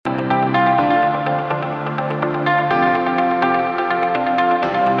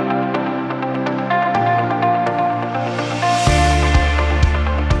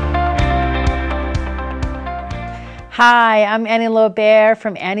Hi, I'm Annie Lobert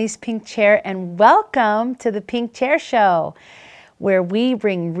from Annie's Pink Chair, and welcome to the Pink Chair Show, where we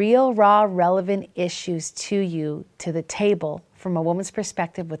bring real, raw, relevant issues to you, to the table, from a woman's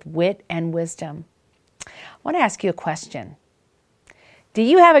perspective with wit and wisdom. I want to ask you a question. Do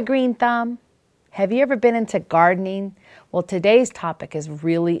you have a green thumb? Have you ever been into gardening? Well, today's topic is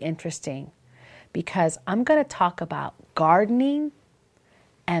really interesting because I'm going to talk about gardening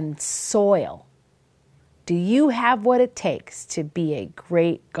and soil. Do you have what it takes to be a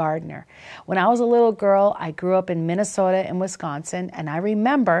great gardener? When I was a little girl, I grew up in Minnesota and Wisconsin, and I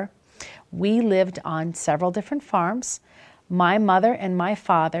remember we lived on several different farms. My mother and my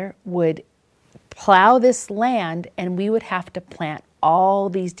father would plow this land, and we would have to plant all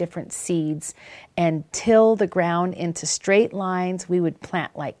these different seeds and till the ground into straight lines. We would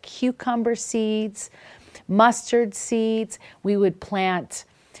plant like cucumber seeds, mustard seeds. We would plant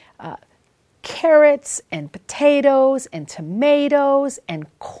carrots and potatoes and tomatoes and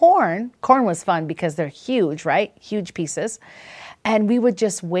corn. Corn was fun because they're huge, right? Huge pieces. And we would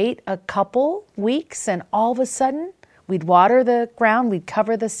just wait a couple weeks, and all of a sudden we'd water the ground, we'd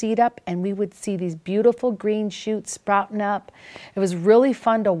cover the seed up, and we would see these beautiful green shoots sprouting up. It was really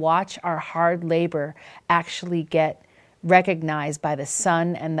fun to watch our hard labor actually get recognized by the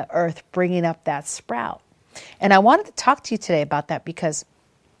sun and the earth bringing up that sprout. And I wanted to talk to you today about that because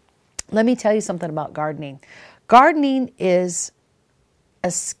let me tell you something about gardening. Gardening is a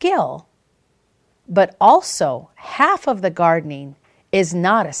skill, but also half of the gardening is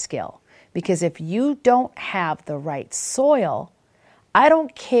not a skill. Because if you don't have the right soil, I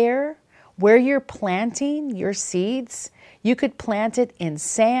don't care where you're planting your seeds. You could plant it in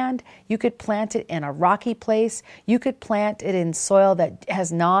sand. You could plant it in a rocky place. You could plant it in soil that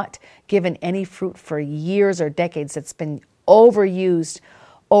has not given any fruit for years or decades. It's been overused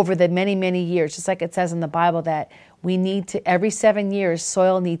over the many, many years, just like it says in the Bible that we need to, every 7 years,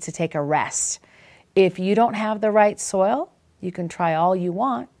 soil needs to take a rest. If you don't have the right soil, you can try all you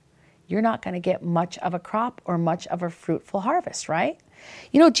want. You're not going to get much of a crop or much of a fruitful harvest, right?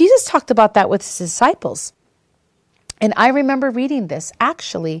 You know, Jesus talked about that with his disciples. And I remember reading this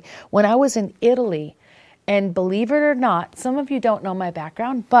actually when I was in Italy. And believe it or not, some of you don't know my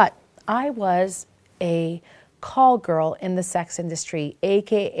background, but I was a call girl in the sex industry,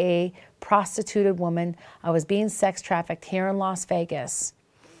 aka prostituted woman. I was being sex trafficked here in Las Vegas.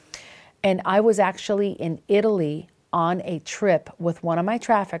 And I was actually in Italy on a trip with one of my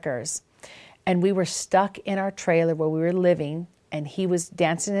traffickers. And we were stuck in our trailer where we were living, and he was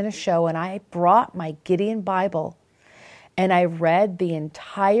dancing in a show, and I brought my Gideon Bible and I read the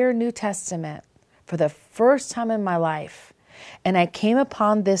entire New Testament for the first time in my life. And I came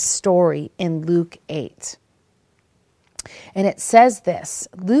upon this story in Luke 8. And it says this,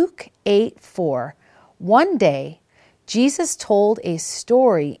 Luke 8:4, one day Jesus told a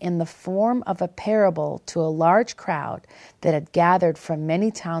story in the form of a parable to a large crowd that had gathered from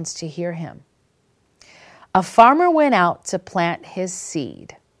many towns to hear him. A farmer went out to plant his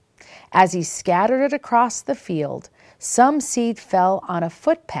seed. As he scattered it across the field, some seed fell on a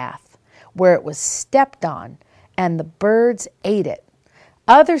footpath where it was stepped on, and the birds ate it.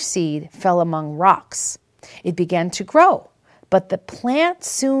 Other seed fell among rocks. It began to grow, but the plant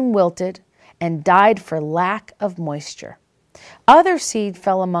soon wilted and died for lack of moisture. Other seed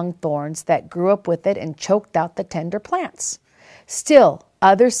fell among thorns that grew up with it and choked out the tender plants. Still,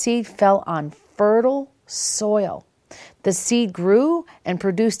 other seed fell on fertile soil. The seed grew and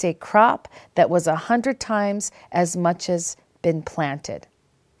produced a crop that was 100 times as much as been planted.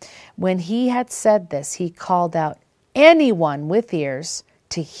 When he had said this, he called out, "Anyone with ears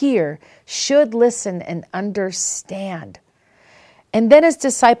to hear should listen and understand." And then his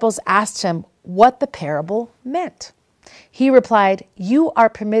disciples asked him what the parable meant. He replied, "You are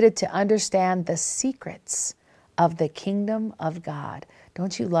permitted to understand the secrets of the kingdom of God."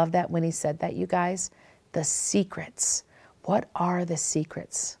 Don't you love that when he said that, you guys? The secrets. What are the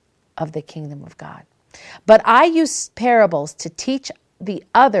secrets of the kingdom of God? But I use parables to teach the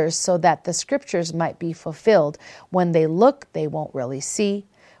others so that the scriptures might be fulfilled. When they look, they won't really see.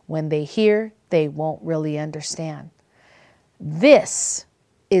 When they hear, they won't really understand. This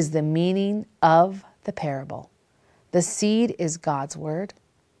is the meaning of the parable. The seed is God's word.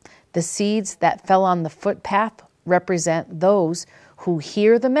 The seeds that fell on the footpath represent those who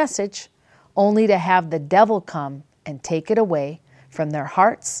hear the message only to have the devil come and take it away from their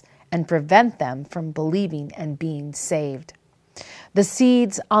hearts and prevent them from believing and being saved. The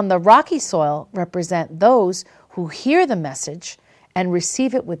seeds on the rocky soil represent those who hear the message and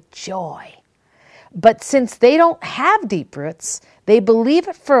receive it with joy. But since they don't have deep roots, they believe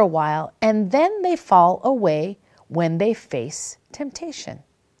it for a while and then they fall away when they face temptation.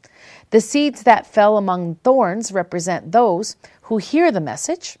 The seeds that fell among thorns represent those who hear the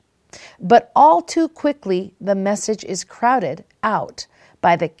message, but all too quickly the message is crowded out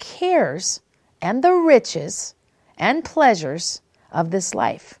by the cares and the riches and pleasures of this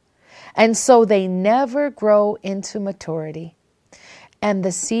life. And so they never grow into maturity. And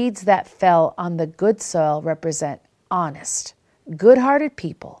the seeds that fell on the good soil represent honest, good-hearted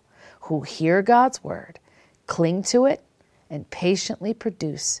people who hear God's word, cling to it, and patiently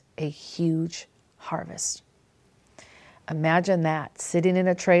produce a huge harvest. Imagine that, sitting in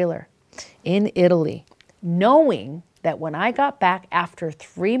a trailer in Italy, knowing that when I got back after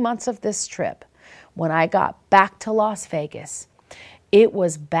 3 months of this trip, when I got back to Las Vegas, it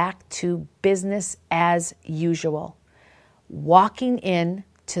was back to business as usual. Walking in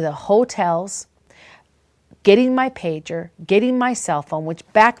to the hotels, getting my pager, getting my cell phone, which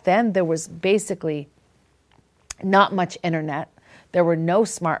back then there was basically not much internet. There were no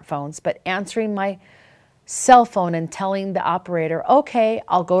smartphones, but answering my cell phone and telling the operator, okay,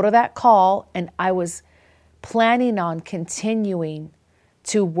 I'll go to that call. And I was planning on continuing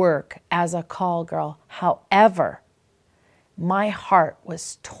to work as a call girl. However, my heart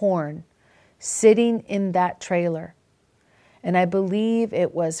was torn sitting in that trailer. And I believe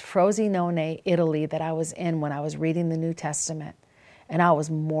it was Frosinone, Italy, that I was in when I was reading the New Testament. And I was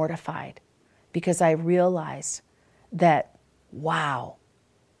mortified because I realized that, wow,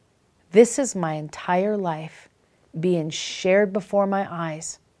 this is my entire life being shared before my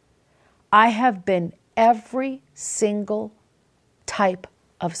eyes. I have been every single type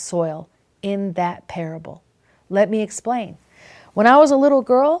of soil in that parable. Let me explain. When I was a little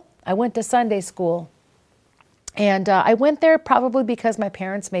girl, I went to Sunday school. And I went there probably because my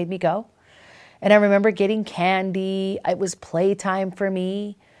parents made me go. And I remember getting candy. It was playtime for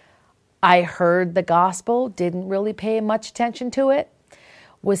me. I heard the gospel, didn't really pay much attention to it.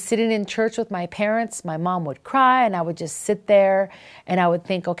 Was sitting in church with my parents. My mom would cry and I would just sit there and I would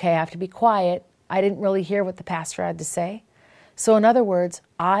think, okay, I have to be quiet. I didn't really hear what the pastor had to say. So in other words,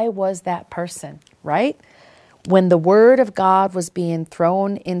 I was that person, right? When the word of God was being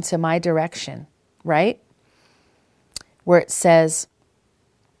thrown into my direction, right? Where it says,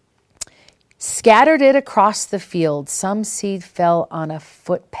 scattered it across the field, some seed fell on a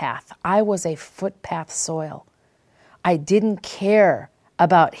footpath. I was a footpath soil. I didn't care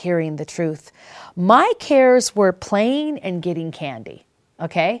about hearing the truth. My cares were playing and getting candy,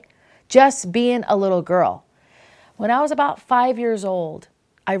 okay? Just being a little girl. When I was about 5 years old,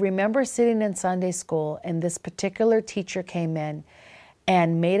 I remember sitting in Sunday school and this particular teacher came in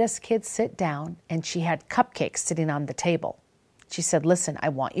and made us kids sit down, and she had cupcakes sitting on the table. She said, listen, I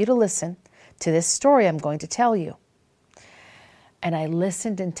want you to listen to this story I'm going to tell you. And I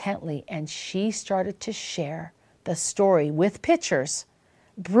listened intently, and she started to share the story with pictures,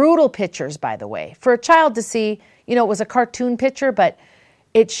 brutal pictures, by the way. For a child to see, it was a cartoon picture, but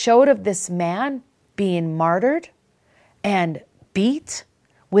it showed of this man being martyred and beat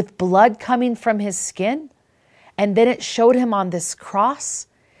with blood coming from his skin. And then it showed him on this cross.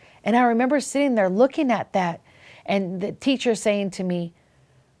 And I remember sitting there looking at that and the teacher saying to me,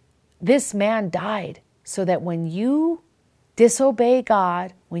 this man died so that when you disobey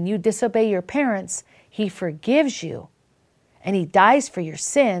God, when you disobey your parents, he forgives you and he dies for your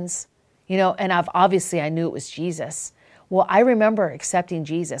sins, and I knew it was Jesus. Well, I remember accepting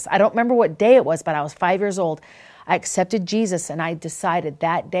Jesus. I don't remember what day it was, but I was 5 years old. I accepted Jesus and I decided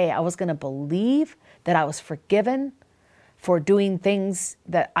that day I was going to believe that I was forgiven for doing things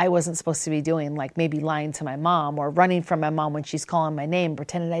that I wasn't supposed to be doing, like maybe lying to my mom or running from my mom when she's calling my name,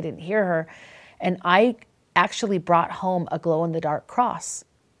 pretending I didn't hear her. And I actually brought home a glow-in-the-dark cross.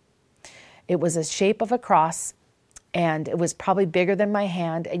 It was a shape of a cross, and it was probably bigger than my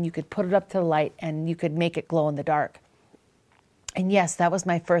hand, and you could put it up to the light, and you could make it glow in the dark. And yes, that was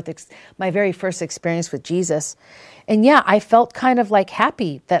my very first experience with Jesus. And yeah, I felt kind of like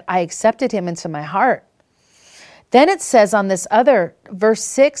happy that I accepted him into my heart. Then it says on this other, verse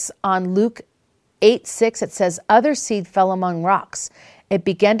 6 on Luke 8:6, it says, other seed fell among rocks. It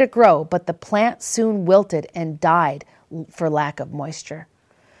began to grow, but the plant soon wilted and died for lack of moisture.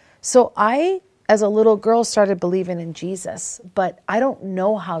 So I, as a little girl, started believing in Jesus, but I don't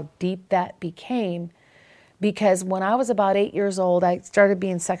know how deep that became. Because when I was about 8 years old, I started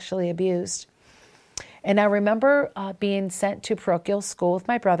being sexually abused. And I remember being sent to parochial school with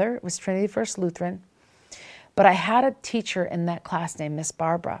my brother. It was Trinity First Lutheran. But I had a teacher in that class named Miss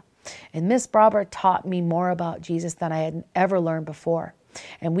Barbara. And Miss Barbara taught me more about Jesus than I had ever learned before.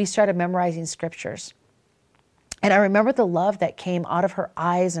 And we started memorizing scriptures. And I remember the love that came out of her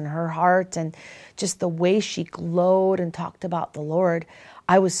eyes and her heart and just the way she glowed and talked about the Lord.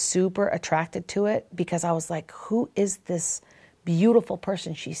 I was super attracted to it because I was like, who is this beautiful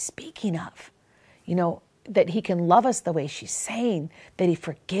person she's speaking of? You know, that he can love us the way she's saying, that he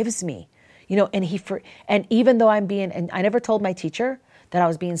forgives me, you know, and even though and I never told my teacher that I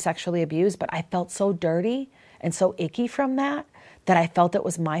was being sexually abused, but I felt so dirty and so icky from that I felt it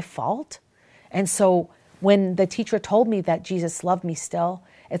was my fault. And so when the teacher told me that Jesus loved me still,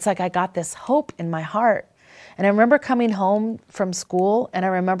 it's like I got this hope in my heart. And I remember coming home from school, and I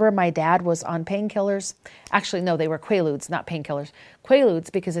remember my dad was on painkillers. Actually, no, they were Quaaludes, not painkillers.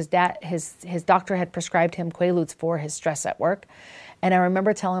 Quaaludes, because his doctor had prescribed him Quaaludes for his stress at work. And I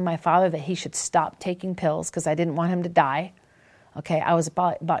remember telling my father that he should stop taking pills because I didn't want him to die. Okay, I was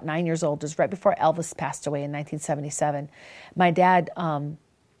about 9 years old. It was right before Elvis passed away in 1977. My dad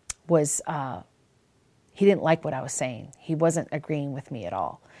he didn't like what I was saying. He wasn't agreeing with me at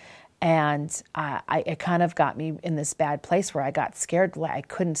all. And it kind of got me in this bad place where I got scared. I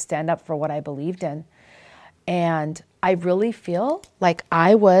couldn't stand up for what I believed in. And I really feel like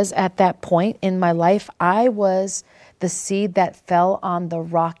I was at that point in my life, I was the seed that fell on the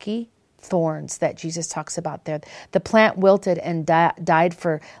rocky thorns that Jesus talks about there. The plant wilted and died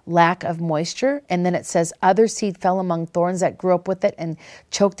for lack of moisture. And then it says other seed fell among thorns that grew up with it and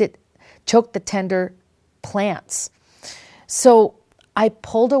choked the tender plants. So I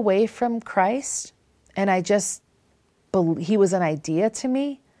pulled away from Christ, and he was an idea to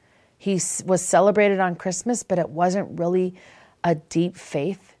me. He was celebrated on Christmas, but it wasn't really a deep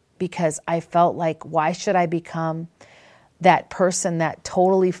faith because I felt like, why should I become that person that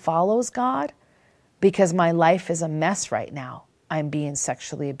totally follows God? Because my life is a mess right now. I'm being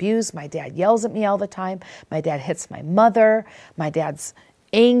sexually abused. My dad yells at me all the time. My dad hits my mother. My dad's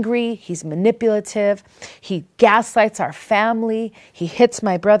angry, he's manipulative, he gaslights our family, he hits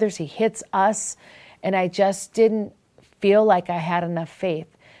my brothers, he hits us, and I just didn't feel like I had enough faith.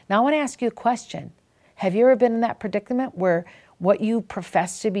 Now I want to ask you a question. Have you ever been in that predicament where what you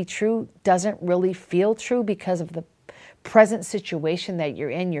profess to be true doesn't really feel true because of the present situation that you're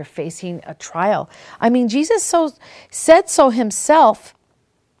in? You're facing a trial. I mean, Jesus said so himself.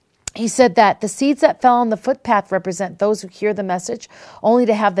 He said that the seeds that fell on the footpath represent those who hear the message, only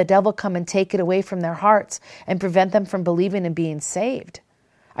to have the devil come and take it away from their hearts and prevent them from believing and being saved.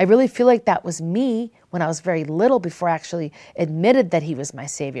 I really feel like that was me when I was very little before I actually admitted that he was my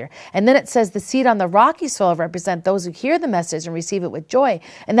Savior. And then it says the seed on the rocky soil represent those who hear the message and receive it with joy.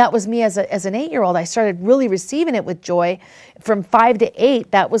 And that was me as an 8-year-old. I started really receiving it with joy from 5 to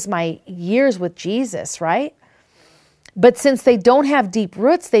 8. That was my years with Jesus, right? But since they don't have deep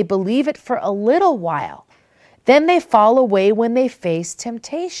roots, they believe it for a little while. Then they fall away when they face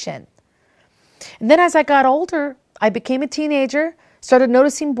temptation. And then as I got older, I became a teenager, started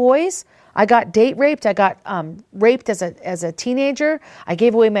noticing boys. I got date raped. I got raped as a teenager. I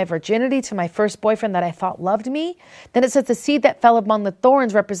gave away my virginity to my first boyfriend that I thought loved me. Then it says the seed that fell among the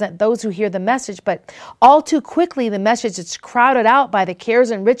thorns represent those who hear the message, but all too quickly the message is crowded out by the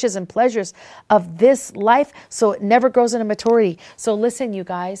cares and riches and pleasures of this life, so it never grows into maturity. So listen, you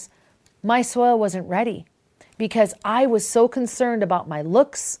guys, my soil wasn't ready because I was so concerned about my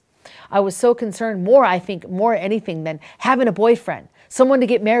looks. I was so concerned more anything than having a boyfriend, someone to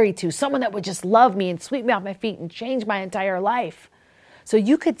get married to, someone that would just love me and sweep me off my feet and change my entire life. So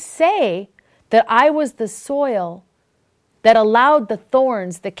you could say that I was the soil that allowed the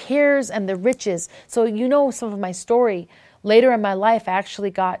thorns, the cares, and the riches. So you know some of my story. Later in my life, I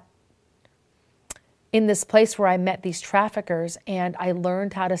actually got in this place where I met these traffickers and I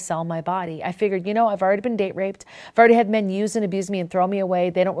learned how to sell my body. I figured, I've already been date raped. I've already had men use and abuse me and throw me away.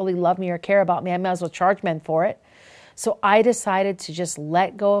 They don't really love me or care about me. I might as well charge men for it. So I decided to just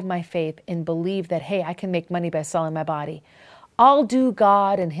let go of my faith and believe that, hey, I can make money by selling my body. I'll do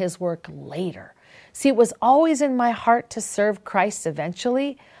God and his work later. See, it was always in my heart to serve Christ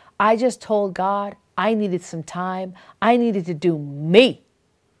eventually. I just told God I needed some time. I needed to do me.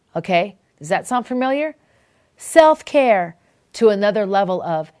 Okay? Does that sound familiar? Self-care to another level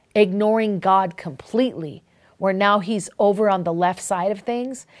of ignoring God completely, where now he's over on the left side of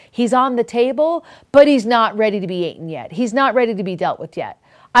things. He's on the table, but he's not ready to be eaten yet. He's not ready to be dealt with yet.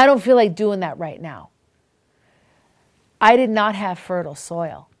 I don't feel like doing that right now. I did not have fertile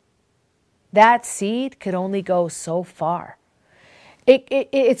soil. That seed could only go so far.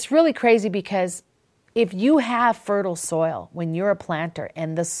 It's really crazy because if you have fertile soil when you're a planter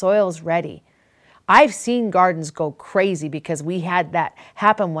and the soil's ready, I've seen gardens go crazy because we had that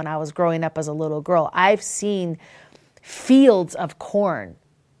happen when I was growing up as a little girl. I've seen fields of corn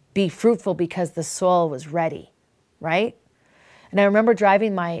be fruitful because the soil was ready. right? And I remember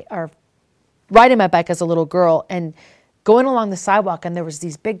riding my bike as a little girl and going along the sidewalk, and there was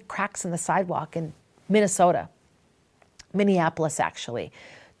these big cracks in the sidewalk in Minnesota, Minneapolis actually,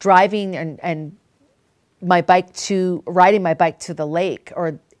 driving and riding my bike to the lake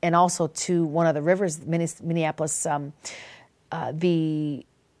and also to one of the rivers, Minneapolis, the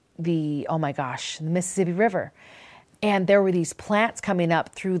Mississippi River. And there were these plants coming up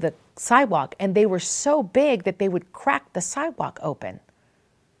through the sidewalk, and they were so big that they would crack the sidewalk open.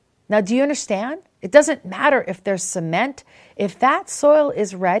 Now, do you understand? It doesn't matter if there's cement. If that soil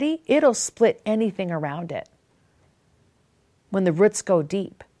is ready, it'll split anything around it when the roots go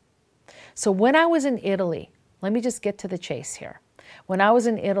deep. So when I was in Italy, let me just get to the chase here. When I was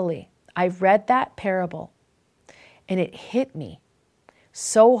in Italy, I read that parable, and it hit me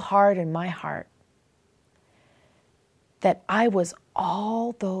so hard in my heart that I was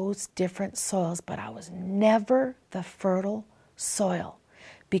all those different soils, but I was never the fertile soil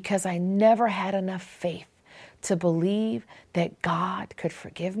because I never had enough faith to believe that God could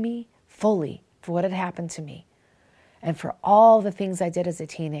forgive me fully for what had happened to me and for all the things I did as a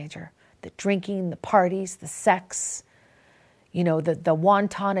teenager, the drinking, the parties, the sex, the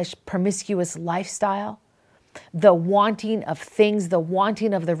wantonish, promiscuous lifestyle, the wanting of things, the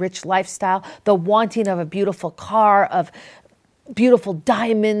wanting of the rich lifestyle, the wanting of a beautiful car, of beautiful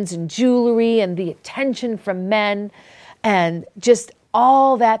diamonds and jewelry and the attention from men, and just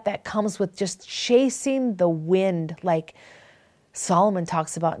all that comes with just chasing the wind, like Solomon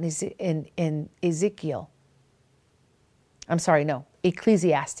talks about in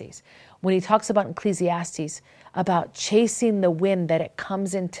Ecclesiastes. When he talks about Ecclesiastes, about chasing the wind, that it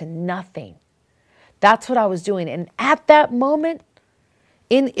comes into nothing. That's what I was doing. And at that moment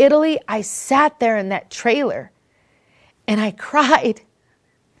in Italy, I sat there in that trailer and I cried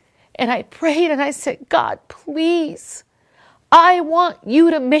and I prayed and I said, God, please, I want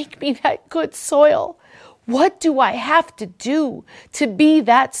you to make me that good soil. What do I have to do to be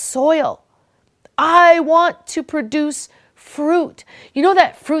that soil? I want to produce fruit. You know,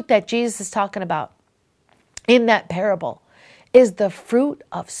 that fruit that Jesus is talking about in that parable is the fruit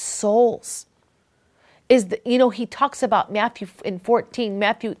of souls. He talks about Matthew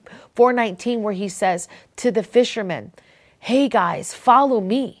 4:19, where he says to the fishermen, hey guys, follow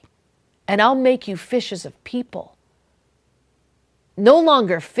me and I'll make you fishers of people. No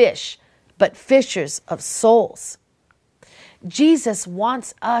longer fish, but fishers of souls. Jesus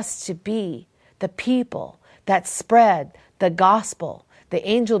wants us to be the people that spread the gospel. The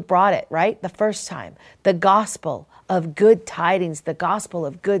angel brought it, right? The first time. The gospel of good tidings, the gospel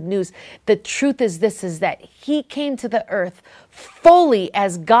of good news. The truth is that he came to the earth fully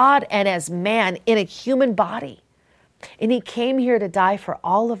as God and as man in a human body. And he came here to die for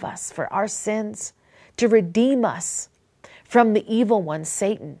all of us, for our sins, to redeem us from the evil one,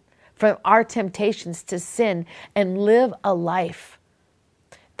 Satan, from our temptations to sin and live a life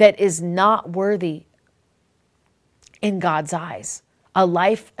that is not worthy in God's eyes. A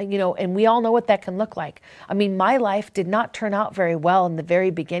life, and we all know what that can look like. I mean, my life did not turn out very well in the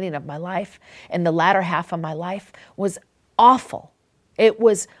very beginning of my life, and the latter half of my life was awful. I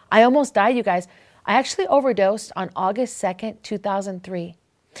almost died, you guys. I actually overdosed on August 2nd, 2003.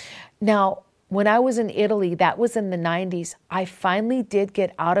 Now, when I was in Italy, that was in the 90s, I finally did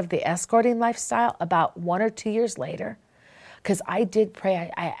get out of the escorting lifestyle about 1 or 2 years later, because I did pray.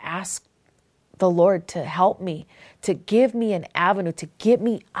 I asked the Lord to help me, to give me an avenue, to get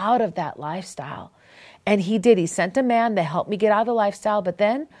me out of that lifestyle. And he did. He sent a man that helped me get out of the lifestyle. But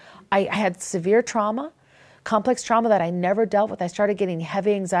then I had severe trauma, complex trauma that I never dealt with. I started getting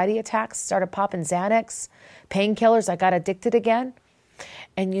heavy anxiety attacks, started popping Xanax, painkillers. I got addicted again.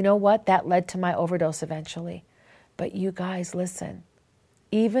 And you know what? That led to my overdose eventually. But you guys, listen,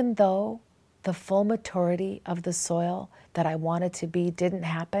 even though the full maturity of the soil that I wanted to be didn't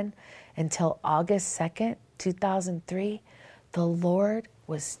happen until August 2nd, 2003, the Lord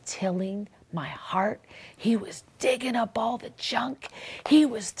was tilling my heart. He was digging up all the junk. He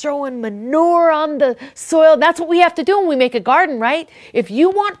was throwing manure on the soil. That's what we have to do when we make a garden, right? If you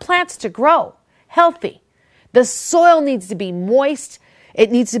want plants to grow healthy, the soil needs to be moist.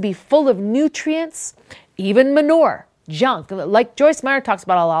 It needs to be full of nutrients, even manure, junk. Like Joyce Meyer talks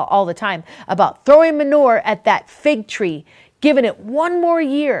about all the time, about throwing manure at that fig tree, giving it one more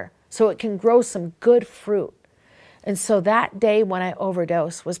year so it can grow some good fruit. And so that day when I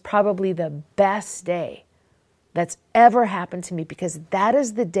overdosed was probably the best day that's ever happened to me, because that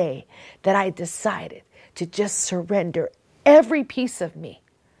is the day that I decided to just surrender every piece of me.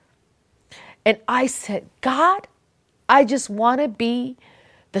 And I said, God, I just want to be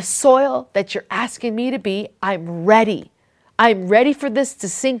the soil that you're asking me to be, I'm ready. I'm ready for this to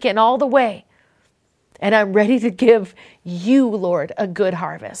sink in all the way. And I'm ready to give you, Lord, a good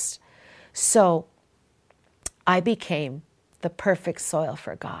harvest. So I became the perfect soil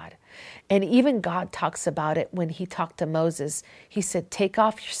for God. And even God talks about it when he talked to Moses. He said, take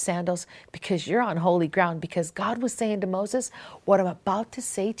off your sandals because you're on holy ground. Because God was saying to Moses, what I'm about to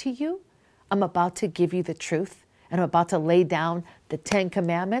say to you, I'm about to give you the truth. And I'm about to lay down the 10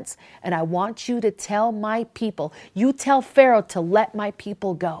 commandments. And I want you to tell my people, you tell Pharaoh to let my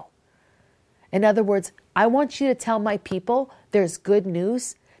people go. In other words, I want you to tell my people there's good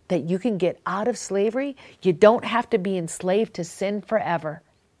news that you can get out of slavery. You don't have to be enslaved to sin forever.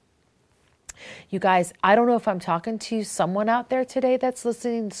 You guys, I don't know if I'm talking to someone out there today that's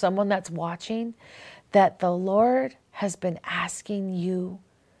listening, someone that's watching, that the Lord has been asking you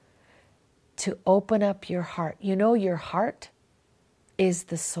to open up your heart. You know, your heart is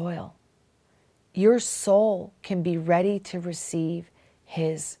the soil. Your soul can be ready to receive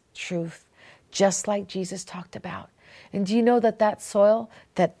his truth, just like Jesus talked about. And do you know that that soil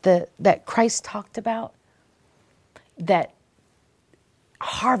that Christ talked about, that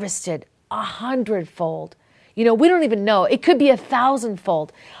harvested 100-fold, you know, we don't even know. It could be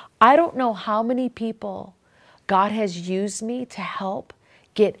 1,000-fold. I don't know how many people God has used me to help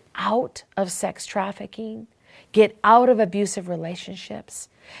get out of sex trafficking, get out of abusive relationships,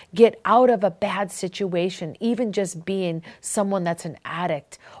 get out of a bad situation, even just being someone that's an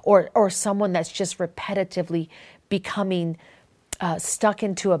addict or someone that's just repetitively becoming stuck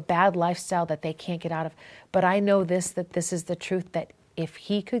into a bad lifestyle that they can't get out of. But I know that this is the truth, that if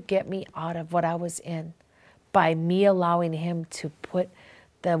he could get me out of what I was in by me allowing him to put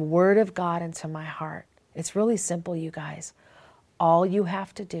the word of God into my heart, it's really simple, you guys. All you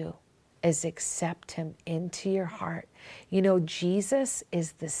have to do is accept him into your heart. You know, Jesus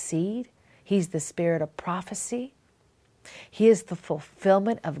is the seed. He's the spirit of prophecy. He is the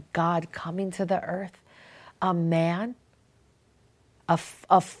fulfillment of God coming to the earth. A man, a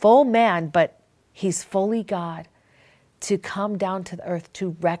full man, but he's fully God, to come down to the earth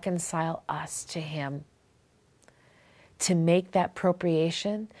to reconcile us to him, to make that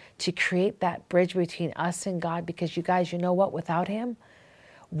propitiation, to create that bridge between us and God. Because you guys, you know what? Without him,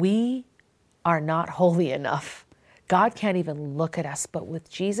 we are not holy enough. God can't even look at us. But with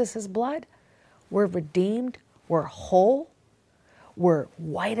Jesus' blood, we're redeemed, we're whole, we're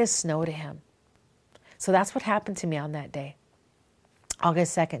white as snow to him. So that's what happened to me on that day.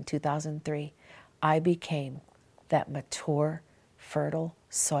 August 2nd, 2003, I became that mature, fertile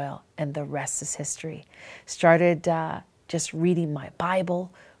soil, and the rest is history. Started just reading my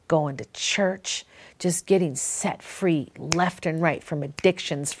Bible, going to church, just getting set free left and right from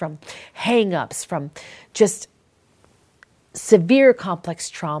addictions, from hang-ups, from just severe complex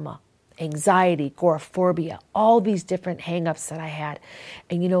trauma, anxiety, agoraphobia, all these different hang-ups that I had.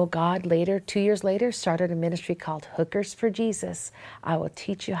 And you know, God later, 2 years later, started a ministry called Hookers for Jesus. I will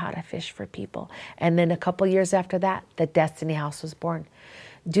teach you how to fish for people. And then a couple years after that, the Destiny House was born.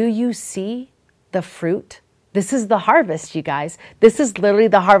 Do you see the fruit? This is the harvest, you guys. This is literally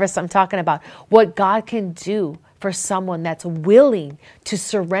the harvest I'm talking about. What God can do for someone that's willing to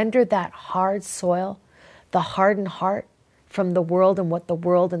surrender that hard soil, the hardened heart, from the world and what the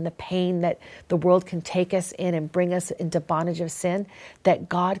world and the pain that the world can take us in and bring us into bondage of sin, that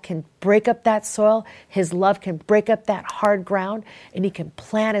God can break up that soil. His love can break up that hard ground, and he can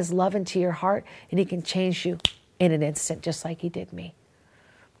plant his love into your heart, and he can change you in an instant, just like he did me.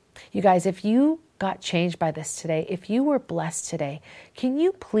 You guys, if you got changed by this today, if you were blessed today, can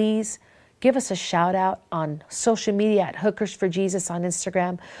you please give us a shout out on social media at Hookers for Jesus on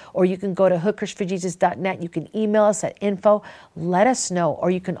Instagram, or you can go to hookersforjesus.net. You can email us at info. Let us know. Or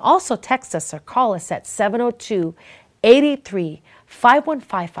you can also text us or call us at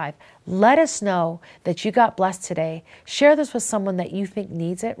 702-883-5155. Let us know that you got blessed today. Share this with someone that you think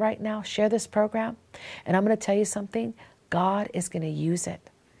needs it right now. Share this program. And I'm going to tell you something. God is going to use it.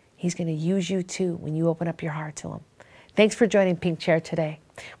 He's going to use you too when you open up your heart to him. Thanks for joining Pink Chair today.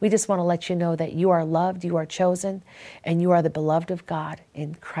 We just want to let you know that you are loved, you are chosen, and you are the beloved of God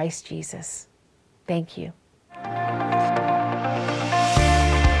in Christ Jesus. Thank you.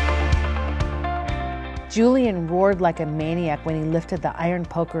 Julian roared like a maniac when he lifted the iron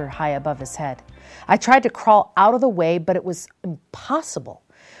poker high above his head. I tried to crawl out of the way, but it was impossible.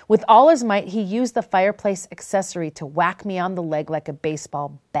 With all his might, he used the fireplace accessory to whack me on the leg like a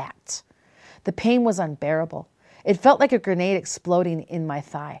baseball bat. The pain was unbearable. It felt like a grenade exploding in my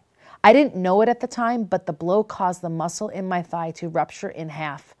thigh. I didn't know it at the time, but the blow caused the muscle in my thigh to rupture in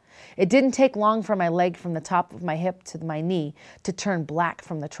half. It didn't take long for my leg from the top of my hip to my knee to turn black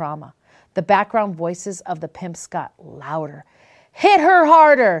from the trauma. The background voices of the pimps got louder. "Hit her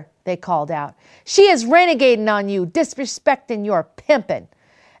harder," they called out. "She is renegading on you, disrespecting your pimpin'."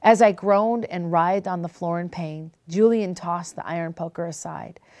 As I groaned and writhed on the floor in pain, Julian tossed the iron poker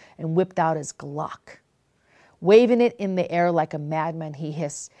aside and whipped out his Glock. Waving it in the air like a madman, he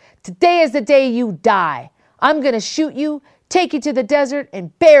hissed, "Today is the day you die. I'm going to shoot you, take you to the desert,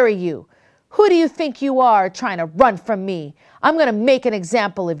 and bury you. Who do you think you are trying to run from me? I'm going to make an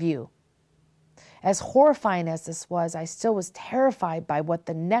example of you." As horrifying as this was, I still was terrified by what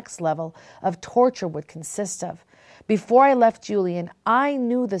the next level of torture would consist of. Before I left Julian, I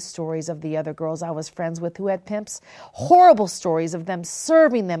knew the stories of the other girls I was friends with who had pimps, horrible stories of them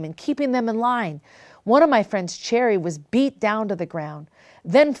serving them and keeping them in line. One of my friends, Cherry, was beat down to the ground,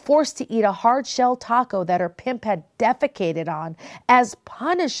 then forced to eat a hard-shell taco that her pimp had defecated on as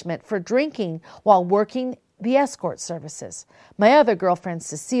punishment for drinking while working the escort services. My other girlfriend,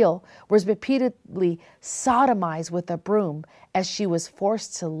 Cecile, was repeatedly sodomized with a broom as she was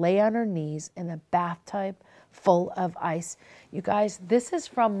forced to lay on her knees in a bathtub full of ice. You guys, this is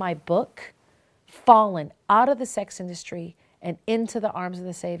from my book, Fallen Out of the Sex Industry and Into the Arms of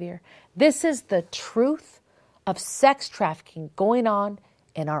the Savior. This is the truth of sex trafficking going on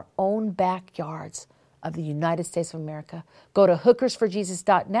in our own backyards of the United States of America. Go to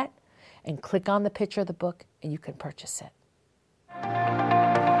hookersforjesus.net and click on the picture of the book and you can purchase it.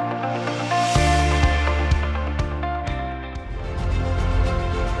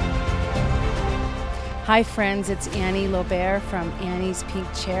 Hi friends, it's Annie Lobert from Annie's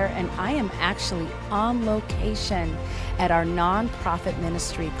Pink Chair, and I am actually on location at our nonprofit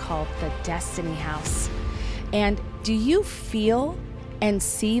ministry called the Destiny House. And do you feel and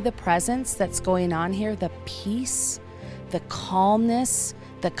see the presence that's going on here? The peace, the calmness,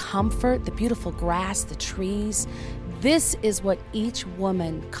 the comfort, the beautiful grass, the trees. This is what each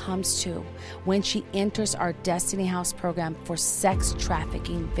woman comes to when she enters our Destiny House program for sex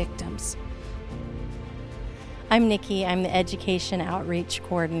trafficking victims. I'm Nikki. I'm the Education Outreach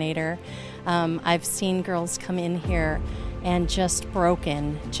Coordinator. I've seen girls come in here and just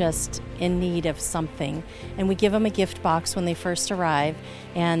broken, just in need of something. And we give them a gift box when they first arrive,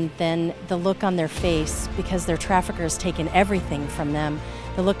 and then the look on their face, because their trafficker's taken everything from them,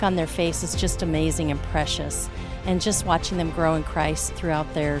 the look on their face is just amazing and precious. And just watching them grow in Christ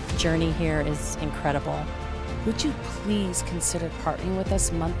throughout their journey here is incredible. Would you please consider partnering with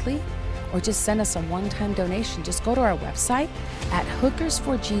us monthly? Or just send us a one-time donation. Just go to our website at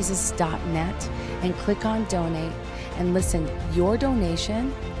hookersforjesus.net and click on donate. And listen, your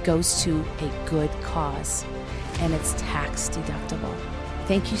donation goes to a good cause and it's tax deductible.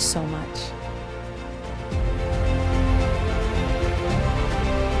 Thank you so much.